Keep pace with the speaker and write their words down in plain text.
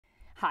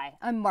Hi,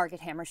 I'm Margit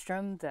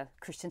Hammerstrom, the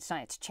Christian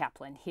Science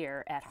chaplain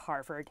here at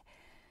Harvard.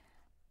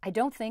 I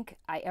don't think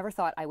I ever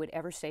thought I would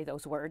ever say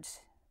those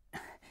words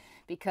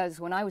because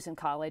when I was in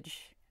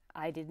college,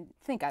 I didn't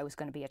think I was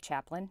going to be a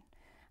chaplain.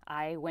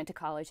 I went to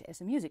college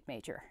as a music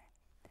major.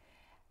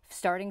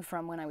 Starting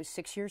from when I was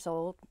 6 years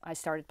old, I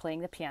started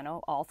playing the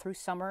piano all through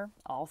summer,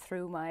 all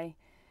through my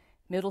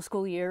middle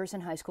school years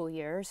and high school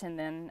years, and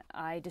then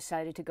I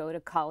decided to go to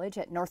college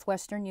at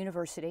Northwestern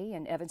University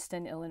in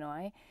Evanston,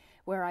 Illinois,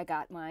 where I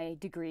got my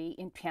degree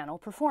in piano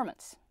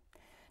performance.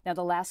 Now,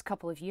 the last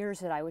couple of years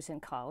that I was in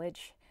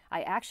college,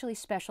 I actually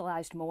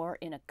specialized more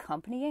in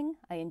accompanying.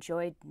 I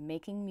enjoyed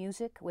making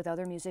music with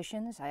other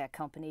musicians. I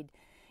accompanied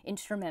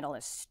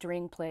instrumentalists,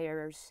 string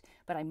players,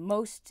 but I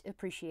most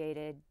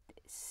appreciated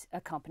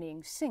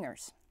accompanying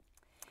singers.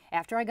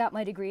 After I got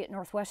my degree at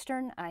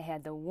Northwestern, I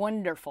had the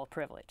wonderful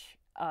privilege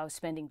of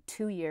spending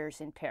 2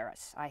 years in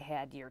Paris. I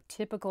had your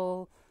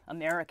typical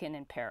American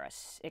in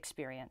Paris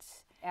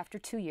experience. After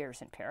 2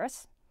 years in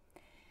Paris,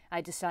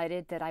 I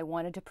decided that I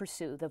wanted to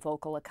pursue the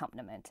vocal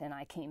accompaniment, and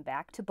I came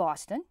back to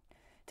Boston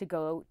to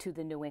go to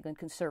the New England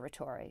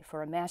Conservatory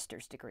for a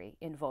master's degree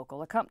in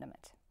vocal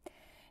accompaniment.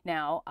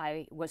 Now,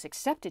 I was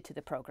accepted to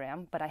the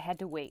program, but I had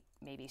to wait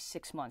maybe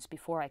 6 months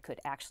before I could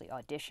actually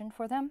audition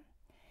for them.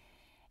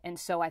 And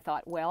so I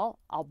thought, well,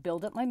 I'll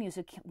build up my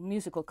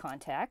musical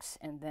contacts,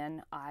 and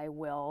then I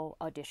will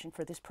audition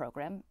for this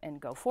program and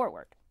go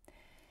forward.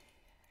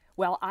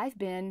 Well, I've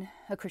been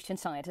a Christian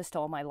Scientist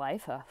all my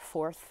life, a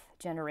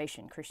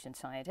fourth-generation Christian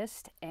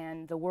Scientist,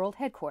 and the world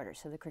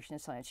headquarters of the Christian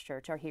Science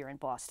Church are here in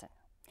Boston.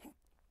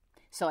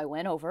 So I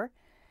went over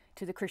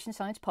to the Christian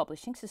Science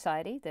Publishing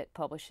Society that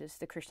publishes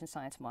the Christian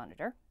Science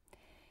Monitor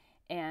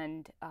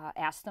and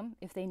asked them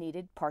if they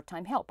needed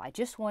part-time help. I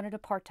just wanted a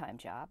part-time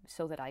job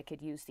so that I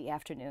could use the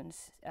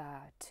afternoons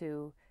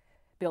to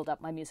build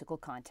up my musical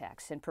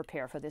contacts and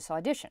prepare for this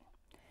audition.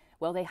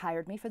 Well, they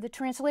hired me for the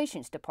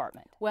translations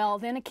department. Well,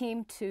 then it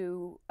came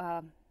to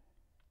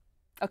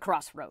a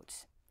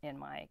crossroads in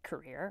my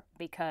career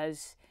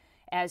because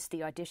as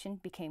the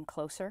audition became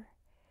closer,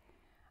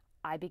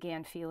 I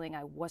began feeling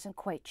I wasn't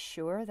quite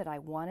sure that I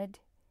wanted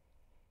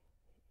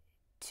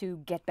to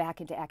get back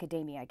into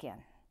academia again.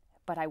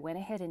 But I went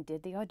ahead and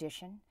did the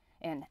audition,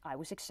 and I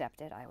was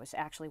accepted. I was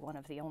actually one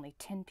of the only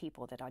 10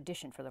 people that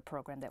auditioned for the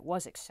program that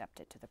was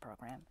accepted to the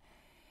program.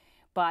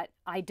 But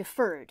I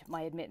deferred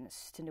my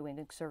admittance to New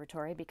England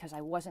Conservatory because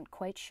I wasn't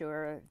quite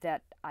sure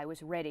that I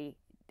was ready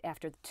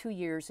after 2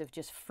 years of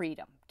just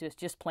freedom,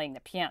 just playing the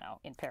piano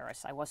in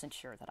Paris. I wasn't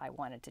sure that I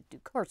wanted to do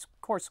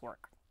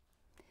coursework.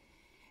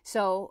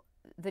 So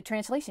the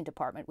translation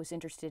department was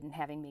interested in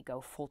having me go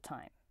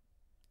full-time.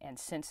 And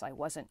since I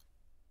wasn't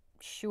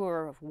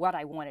sure of what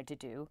I wanted to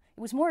do,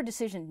 it was more a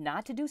decision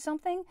not to do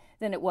something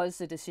than it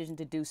was a decision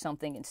to do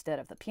something instead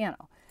of the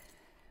piano.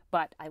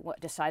 But I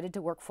decided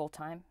to work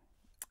full-time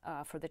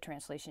for the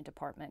translation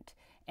department,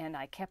 and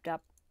I kept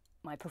up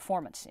my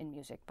performance in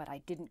music, but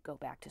I didn't go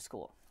back to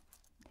school.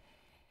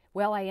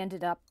 Well, I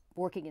ended up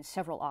working in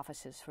several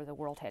offices for the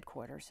world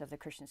headquarters of the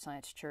Christian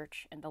Science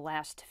Church, and the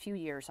last few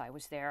years I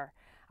was there,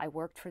 I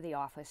worked for the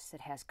office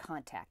that has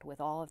contact with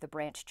all of the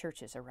branch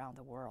churches around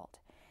the world.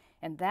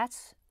 And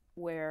that's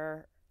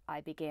where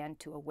I began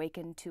to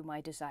awaken to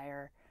my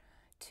desire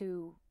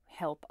to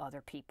help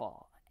other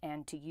people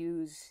and to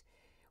use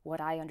what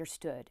I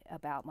understood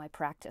about my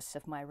practice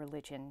of my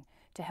religion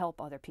to help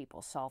other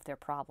people solve their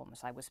problems.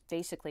 I was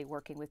basically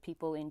working with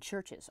people in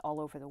churches all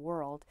over the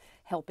world,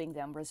 helping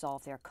them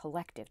resolve their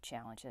collective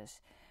challenges.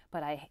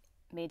 But I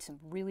made some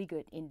really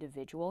good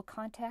individual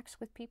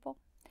contacts with people.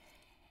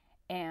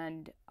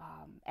 And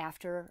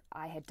after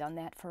I had done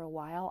that for a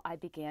while, I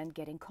began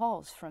getting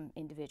calls from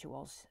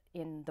individuals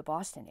in the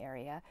Boston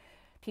area,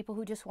 people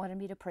who just wanted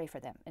me to pray for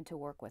them and to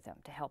work with them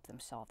to help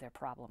them solve their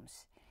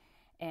problems.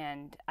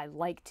 And I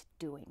liked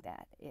doing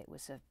that. It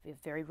was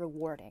very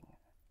rewarding.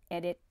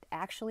 And it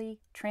actually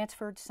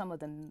transferred some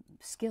of the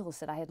skills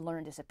that I had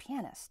learned as a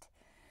pianist.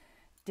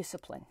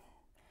 Discipline,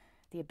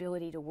 the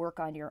ability to work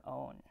on your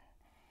own,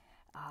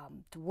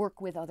 to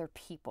work with other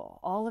people.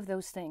 All of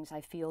those things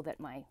I feel that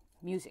my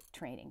music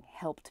training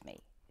helped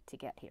me to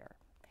get here.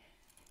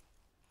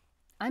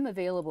 I'm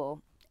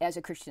available as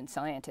a Christian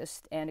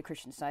Scientist and a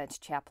Christian Science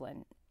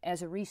chaplain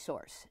as a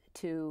resource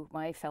to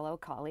my fellow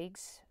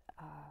colleagues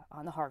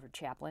on the Harvard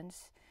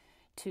chaplains,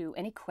 to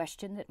any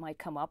question that might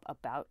come up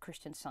about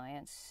Christian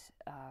Science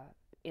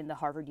in the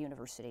Harvard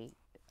University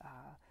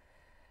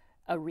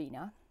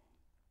arena.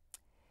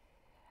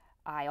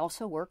 I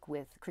also work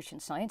with Christian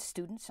Science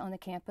students on the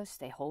campus.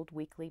 They hold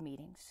weekly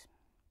meetings.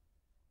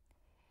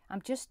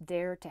 I'm just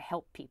there to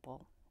help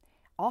people.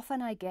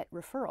 Often I get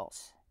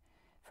referrals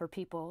for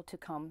people to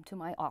come to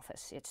my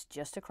office. It's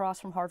just across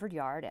from Harvard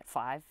Yard at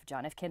 5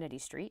 John F. Kennedy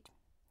Street.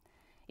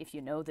 If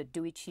you know the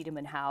Dewey, Cheatham,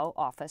 and Howe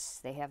office,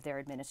 they have their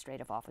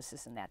administrative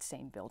offices in that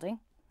same building.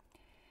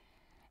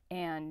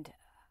 And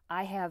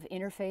I have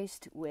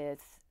interfaced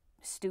with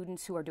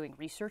students who are doing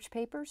research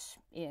papers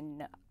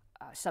in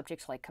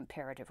subjects like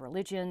comparative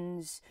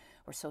religions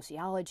or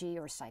sociology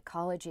or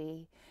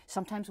psychology,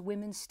 sometimes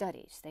women's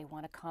studies. They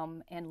want to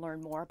come and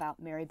learn more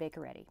about Mary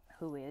Baker Eddy,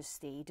 who is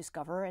the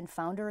discoverer and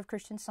founder of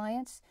Christian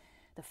Science,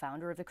 the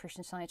founder of the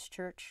Christian Science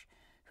Church,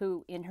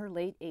 who in her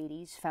late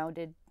 80s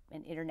founded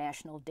an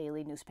international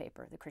daily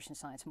newspaper, the Christian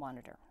Science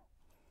Monitor.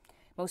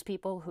 Most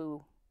people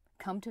who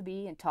come to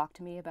me and talk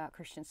to me about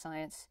Christian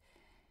Science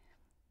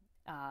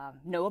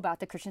know about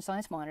the Christian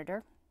Science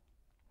Monitor.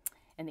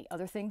 And the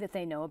other thing that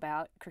they know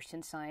about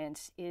Christian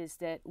Science is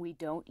that we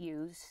don't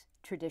use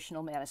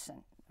traditional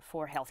medicine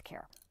for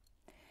healthcare.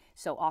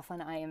 So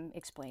often I am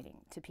explaining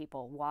to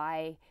people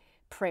why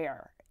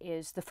prayer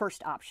is the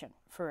first option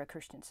for a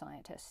Christian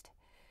Scientist.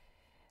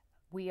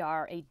 We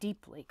are a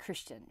deeply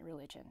Christian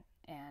religion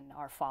and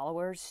are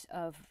followers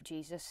of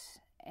Jesus,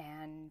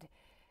 and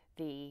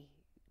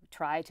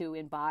try to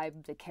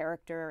imbibe the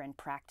character and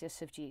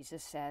practice of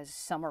Jesus as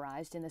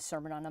summarized in the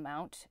Sermon on the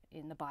Mount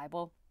in the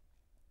Bible.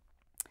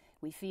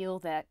 We feel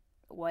that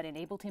what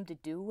enabled him to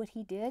do what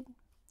he did,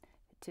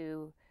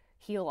 to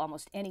heal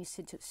almost any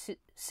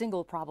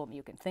single problem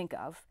you can think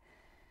of,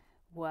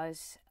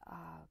 was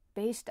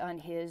based on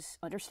his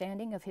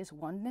understanding of his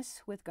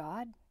oneness with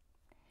God,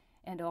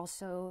 and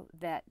also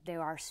that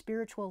there are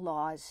spiritual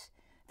laws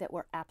that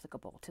were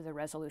applicable to the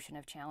resolution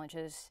of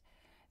challenges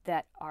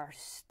that are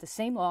the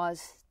same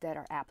laws that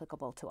are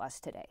applicable to us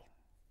today.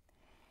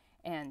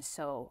 And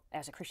so,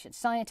 as a Christian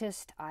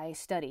Scientist, I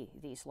study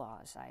these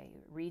laws. I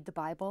read the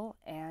Bible,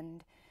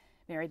 and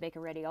Mary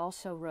Baker Eddy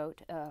also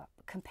wrote a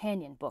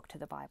companion book to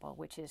the Bible,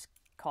 which is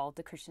called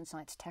the Christian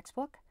Science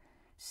Textbook,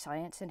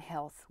 Science and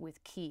Health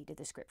with Key to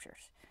the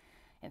Scriptures.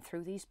 And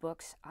through these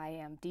books, I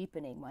am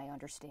deepening my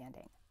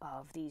understanding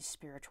of these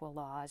spiritual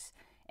laws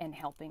and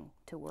helping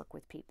to work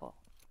with people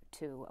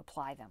to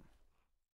apply them.